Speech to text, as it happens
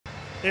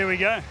Here we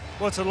go.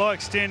 What's it like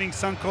standing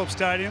Suncorp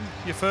Stadium,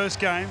 your first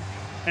game,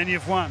 and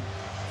you've won?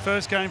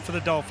 First game for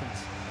the Dolphins.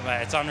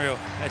 Mate, it's unreal.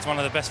 It's one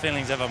of the best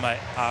feelings ever, mate.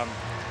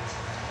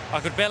 I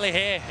could barely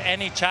hear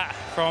any chat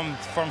from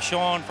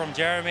Sean, from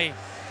Jeremy.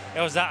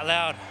 It was that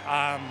loud,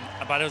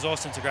 but it was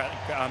awesome to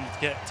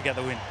get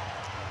the win.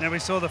 Now, we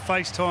saw the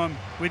FaceTime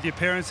with your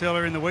parents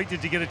earlier in the week.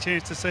 Did you get a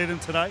chance to see them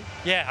today?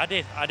 Yeah,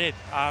 I did.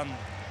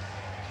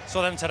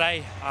 Saw them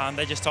today.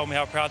 They just told me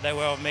how proud they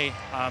were of me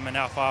and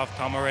how far I've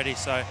come already.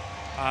 So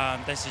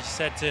they just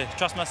said to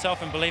trust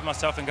myself and believe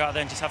myself and go out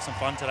there and just have some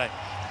fun today.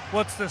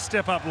 What's the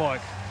step up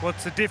like?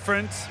 What's the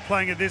difference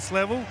playing at this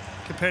level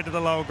compared to the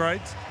lower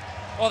grades?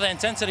 Well, the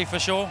intensity for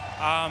sure,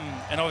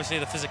 and obviously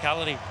the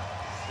physicality.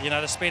 You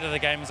know, the speed of the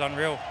game is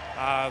unreal.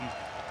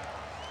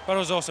 But it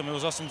was awesome. It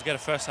was awesome to get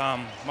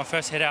my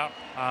first hit out,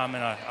 and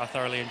I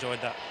thoroughly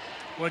enjoyed that.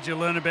 What did you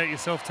learn about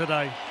yourself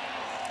today?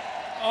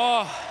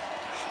 Oh,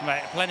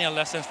 mate, plenty of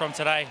lessons from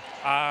today.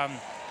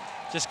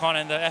 Just kind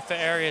of in the effort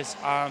areas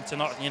to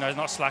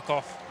not slack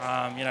off.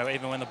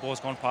 Even when the ball's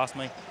gone past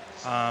me,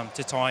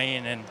 to tie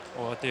in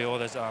or do all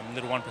those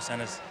little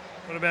 1%ers.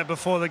 What about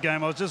before the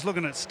game? I was just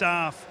looking at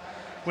staff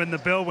when the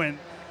bell went.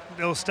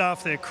 There was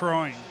staff there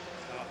crying.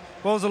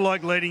 What was it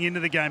like leading into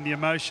the game? The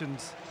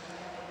emotions?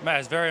 Mate,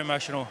 it's very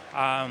emotional.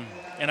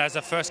 It's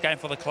the first game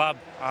for the club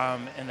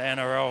in the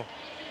NRL.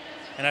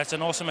 And it's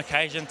an awesome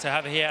occasion to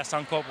have it here at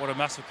Suncorp. What a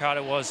massive crowd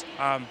it was.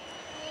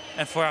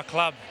 And for our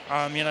club,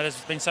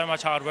 there's been so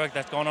much hard work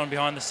that's gone on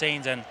behind the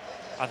scenes, and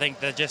I think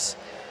they're just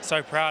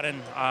so proud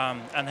and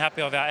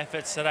happy of our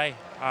efforts today.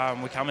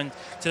 We come into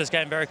this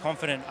game very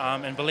confident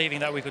and believing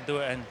that we could do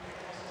it,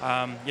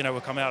 and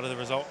we'll come out of the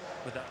result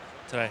with that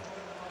today.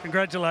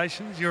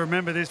 Congratulations. You'll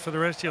remember this for the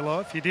rest of your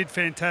life. You did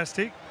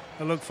fantastic.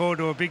 I look forward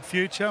to a big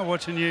future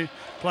watching you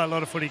play a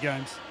lot of footy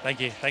games. Thank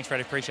you. Thanks,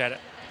 Freddie. Appreciate it.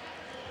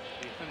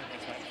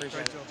 Thanks, mate.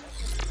 Appreciate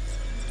it.